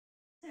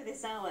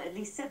This hour, at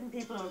least 7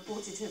 people are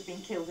reported to have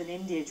been killed in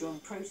India during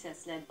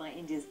protests led by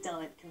India's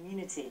Dalit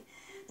community.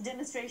 The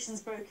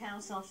demonstrations broke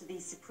out after the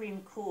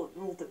Supreme Court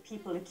ruled that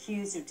people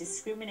accused of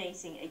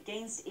discriminating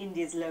against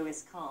India's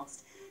lowest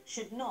caste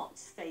should not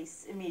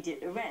face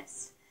immediate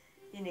arrest.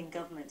 The Indian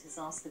government has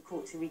asked the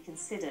court to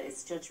reconsider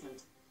its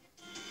judgment.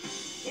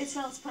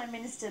 Israel's Prime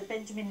Minister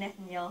Benjamin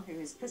Netanyahu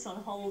has put on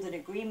hold an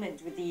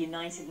agreement with the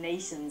United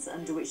Nations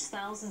under which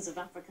thousands of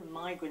African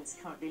migrants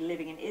currently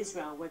living in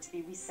Israel were to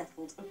be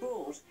resettled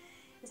abroad.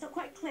 It's not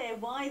quite clear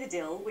why the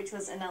deal, which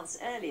was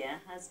announced earlier,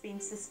 has been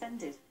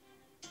suspended.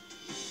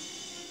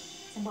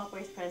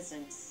 Zimbabwe's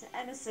President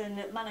Emmerson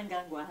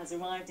Mnangagwa has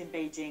arrived in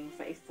Beijing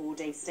for a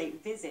 4-day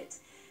state visit.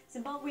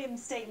 Zimbabwean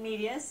state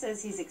media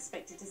says he's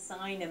expected to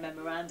sign a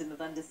memorandum of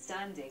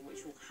understanding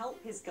which will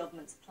help his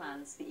government's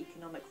plans for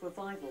economic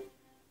revival.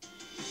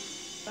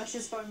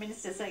 Russia's Foreign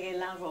Minister Sergei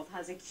Lavrov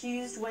has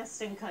accused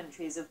Western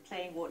countries of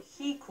playing what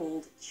he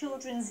called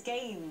children's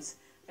games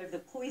over the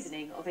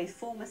poisoning of a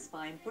former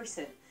spy in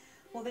Britain.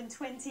 More than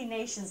 20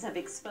 nations have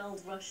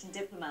expelled Russian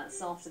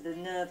diplomats after the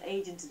nerve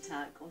agent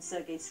attack on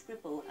Sergei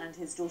Skripal and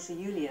his daughter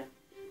Yulia.